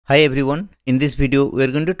Hi everyone, in this video we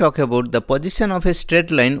are going to talk about the position of a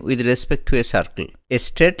straight line with respect to a circle. A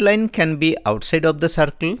straight line can be outside of the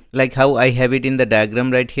circle, like how I have it in the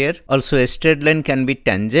diagram right here. Also a straight line can be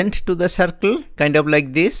tangent to the circle, kind of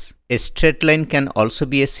like this. A straight line can also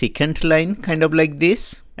be a secant line, kind of like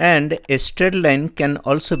this. And a straight line can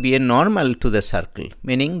also be a normal to the circle,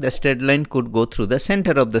 meaning the straight line could go through the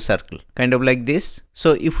center of the circle, kind of like this.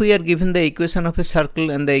 So if we are given the equation of a circle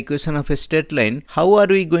and the equation of a straight line, how are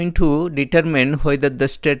we going to determine whether the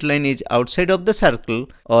straight line is outside of the circle,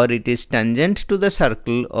 or it is tangent to the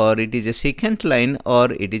circle, or it is a secant line,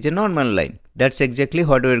 or it is a normal line? That's exactly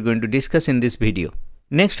what we are going to discuss in this video.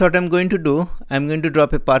 Next, what I'm going to do, I'm going to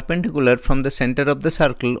drop a perpendicular from the center of the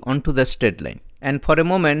circle onto the straight line. And for a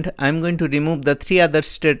moment, I'm going to remove the three other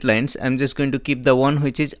straight lines. I'm just going to keep the one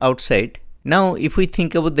which is outside. Now, if we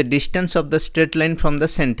think about the distance of the straight line from the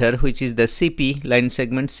center, which is the CP, line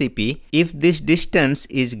segment CP, if this distance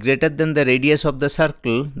is greater than the radius of the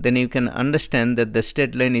circle, then you can understand that the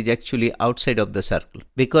straight line is actually outside of the circle.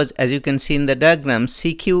 Because as you can see in the diagram,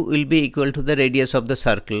 CQ will be equal to the radius of the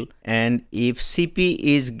circle. And if CP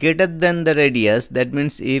is greater than the radius, that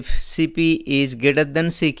means if CP is greater than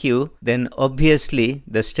CQ, then obviously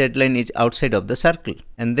the straight line is outside of the circle.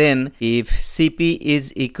 And then if CP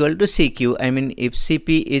is equal to CQ, if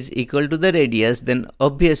CP is equal to the radius, then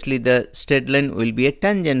obviously the straight line will be a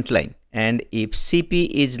tangent line. And if CP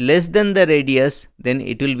is less than the radius, then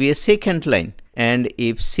it will be a secant line. And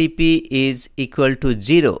if CP is equal to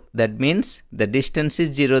 0, that means the distance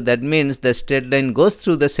is 0, that means the straight line goes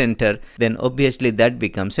through the center, then obviously that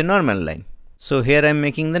becomes a normal line. So here I am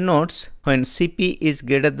making the notes. When CP is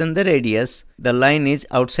greater than the radius, the line is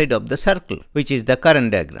outside of the circle, which is the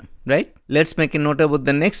current diagram, right? Let's make a note about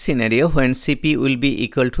the next scenario when CP will be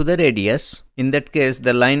equal to the radius. In that case,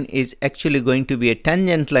 the line is actually going to be a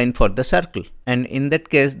tangent line for the circle. And in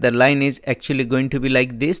that case, the line is actually going to be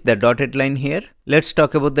like this, the dotted line here. Let's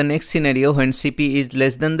talk about the next scenario when CP is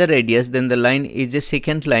less than the radius, then the line is a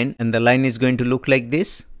secant line and the line is going to look like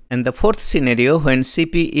this. And the fourth scenario, when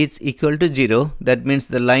CP is equal to 0, that means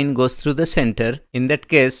the line goes through the center. In that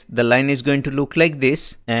case, the line is going to look like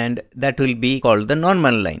this, and that will be called the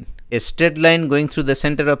normal line. A straight line going through the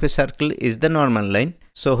center of a circle is the normal line.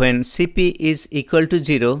 So when CP is equal to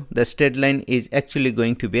 0, the straight line is actually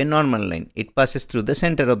going to be a normal line. It passes through the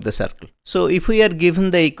center of the circle. So if we are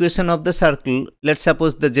given the equation of the circle, let's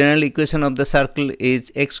suppose the general equation of the circle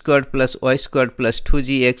is x squared plus y squared plus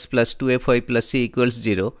 2gx plus 2fy plus c equals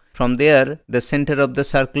 0. From there, the center of the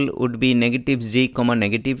circle would be negative g comma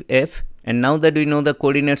negative f. And now that we know the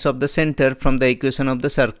coordinates of the center from the equation of the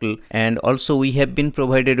circle, and also we have been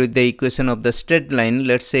provided with the equation of the straight line,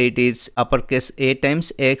 let's say it is uppercase a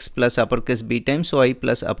times x plus uppercase b times y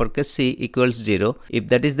plus uppercase c equals 0. If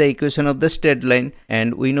that is the equation of the straight line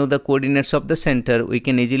and we know the coordinates of the center, we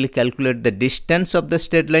can easily calculate the distance of the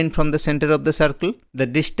straight line from the center of the circle. The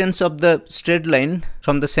distance of the straight line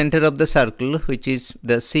from the center of the circle, which is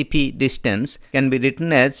the CP distance, can be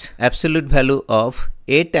written as absolute value of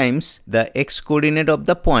a times the x coordinate of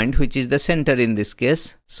the point, which is the center in this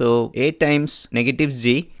case. So a times negative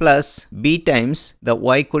g plus b times the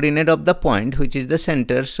y coordinate of the point, which is the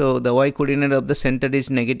center. So the y coordinate of the center is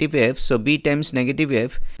negative f. So b times negative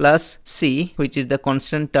f plus c, which is the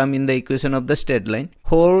constant term in the equation of the straight line,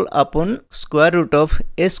 whole upon square root of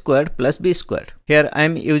a squared plus b squared. Here I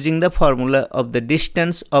am using the formula of the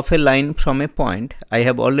distance of a line from a point. I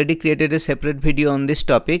have already created a separate video on this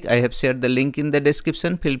topic. I have shared the link in the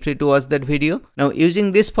description. Feel free to watch that video. Now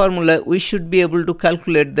using this formula, we should be able to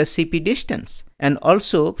calculate the CP distance. And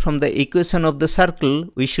also from the equation of the circle,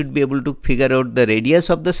 we should be able to figure out the radius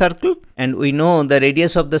of the circle. And we know the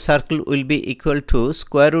radius of the circle will be equal to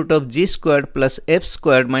square root of g squared plus f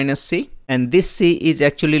squared minus c. And this c is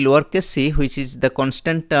actually lowercase c, which is the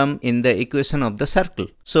constant term in the equation of the circle.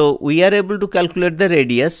 So we are able to calculate the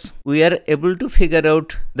radius. We are able to figure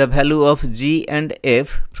out the value of g and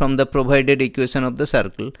f from the provided equation of the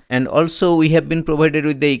circle. And also we have been provided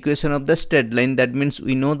with the equation of the straight line. That means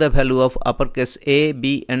we know the value of uppercase a,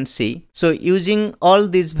 b and c. So using all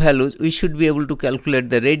these values, we should be able to calculate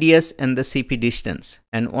the radius and the CP distance.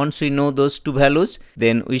 And once we know those two values,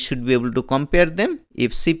 then we should be able to compare them.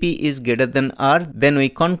 If CP is greater than r, then we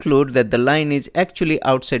conclude that the line is actually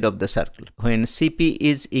outside of the circle. When CP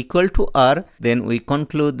is equal to r, then we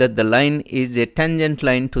conclude that the line is a tangent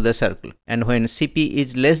line to the circle. And when CP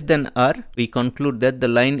is less than r, we conclude that the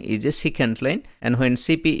line is a secant line. And when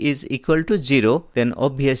CP is equal to 0, then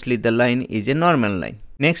obviously the line is a normal line.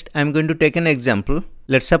 Next, I am going to take an example.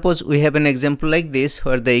 Let's suppose we have an example like this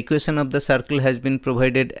where the equation of the circle has been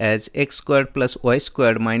provided as x squared plus y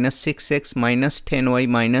squared minus 6x minus 10y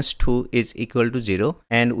minus 2 is equal to 0,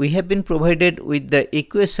 and we have been provided with the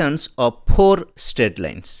equations of 4 straight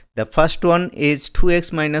lines. The first one is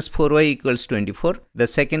 2x minus 4y equals 24. The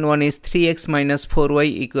second one is 3x minus 4y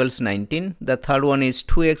equals 19. The third one is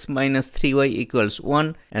 2x minus 3y equals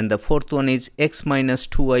 1. And the fourth one is x minus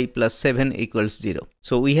 2y plus 7 equals 0.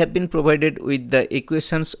 So we have been provided with the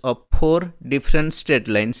equations of 4 different straight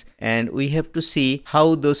lines, and we have to see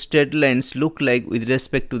how those straight lines look like with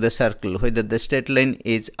respect to the circle, whether the straight line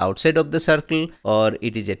is outside of the circle, or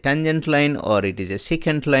it is a tangent line, or it is a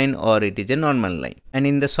secant line, or it is a normal line. And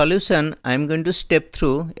in the solution, I am going to step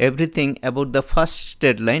through everything about the first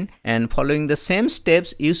straight line, and following the same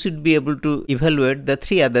steps you should be able to evaluate the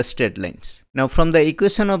 3 other straight lines. Now from the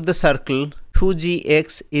equation of the circle,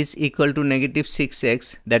 2gx is equal to negative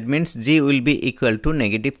 6x, that means g will be equal to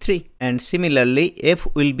negative 3, and similarly f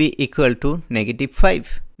will be equal to negative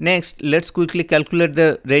 5. Next, let's quickly calculate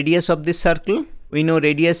the radius of this circle. We know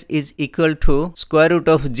radius is equal to square root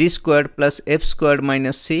of g squared plus f squared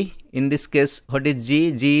minus c. In this case, what is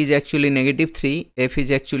g? G is actually negative 3, f is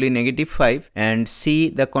actually negative 5, and c,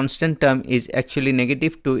 the constant term, is actually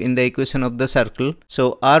negative 2 in the equation of the circle.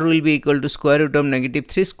 So r will be equal to square root of negative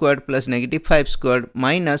 3 squared plus negative 5 squared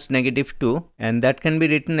minus negative 2, and that can be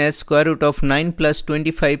written as square root of 9 plus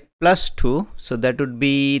 25 plus 2, so that would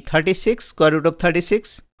be 36, square root of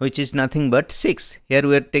 36, which is nothing but 6. Here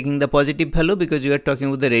we are taking the positive value because we are talking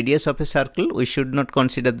about the radius of a circle. We should not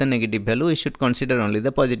consider the negative value, we should consider only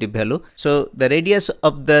the positive value. So the radius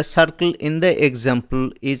of the circle in the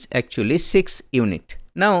example is actually 6 units.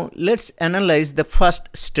 Now let's analyze the first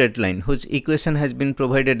straight line whose equation has been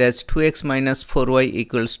provided as 2x minus 4y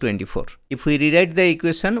equals 24. If we rewrite the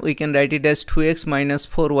equation, we can write it as 2x minus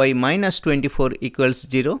 4y minus 24 equals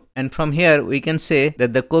 0, and from here we can say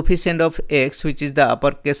that the coefficient of x, which is the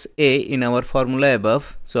uppercase A in our formula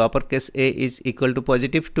above, so uppercase A is equal to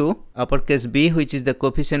positive 2, uppercase B, which is the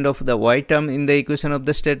coefficient of the y term in the equation of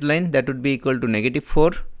the straight line, that would be equal to negative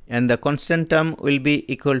 4, and the constant term will be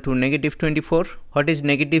equal to negative 24. What is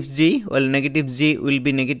negative g? Well, negative g will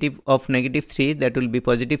be negative of negative 3, that will be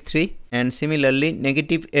positive 3, and similarly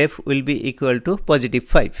negative f will be equal to positive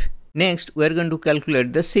 5. Next, we are going to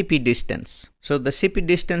calculate the CP distance. So the CP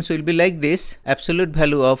distance will be like this: absolute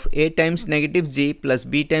value of a times negative g plus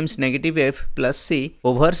b times negative f plus c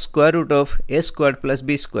over square root of a squared plus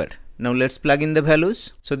b squared. Now let's plug in the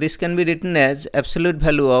values. So this can be written as absolute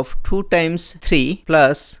value of 2 times 3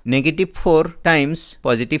 plus negative 4 times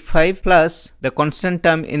positive 5 plus the constant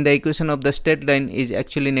term in the equation of the straight line is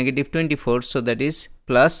actually negative 24, so that is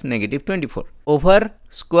plus negative 24 over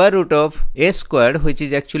square root of a squared, which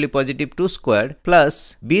is actually positive 2 squared,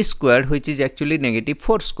 plus b squared, which is actually negative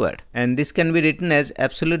 4 squared, and this can be written as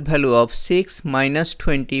absolute value of 6 minus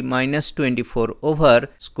 20 minus 24 over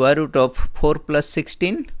square root of 4 plus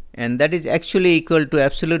 16, and that is actually equal to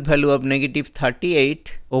absolute value of negative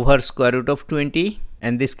 38 over square root of 20,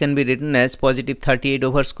 and this can be written as positive 38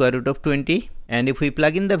 over square root of 20. And if we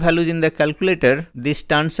plug in the values in the calculator, this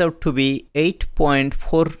turns out to be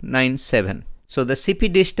 8.497. So the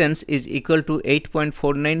CP distance is equal to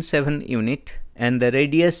 8.497 unit, and the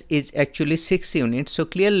radius is actually 6 units. So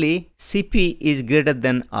clearly CP is greater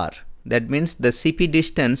than R. That means the CP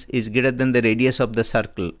distance is greater than the radius of the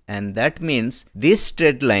circle, and that means this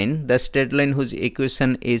straight line, the straight line whose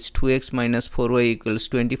equation is 2x minus 4y equals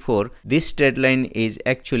 24, this straight line is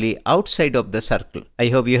actually outside of the circle. I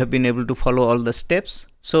hope you have been able to follow all the steps.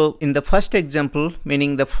 So in the first example,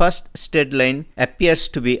 meaning the first straight line appears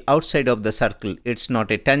to be outside of the circle. It's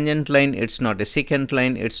not a tangent line, it's not a secant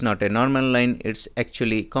line, it's not a normal line, it's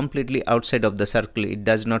actually completely outside of the circle. It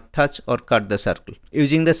does not touch or cut the circle.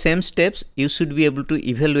 Using the same steps, you should be able to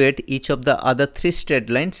evaluate each of the other 3 straight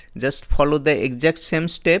lines. Just follow the exact same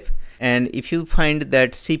step, and if you find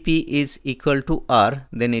that CP is equal to R,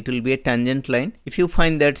 then it will be a tangent line. If you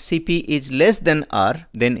find that CP is less than R,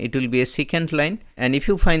 then it will be a secant line, and if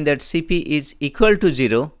you find that CP is equal to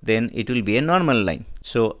 0, then it will be a normal line.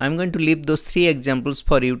 So I'm going to leave those 3 examples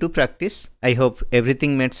for you to practice. I hope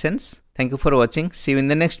everything made sense. Thank you for watching. See you in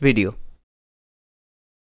the next video.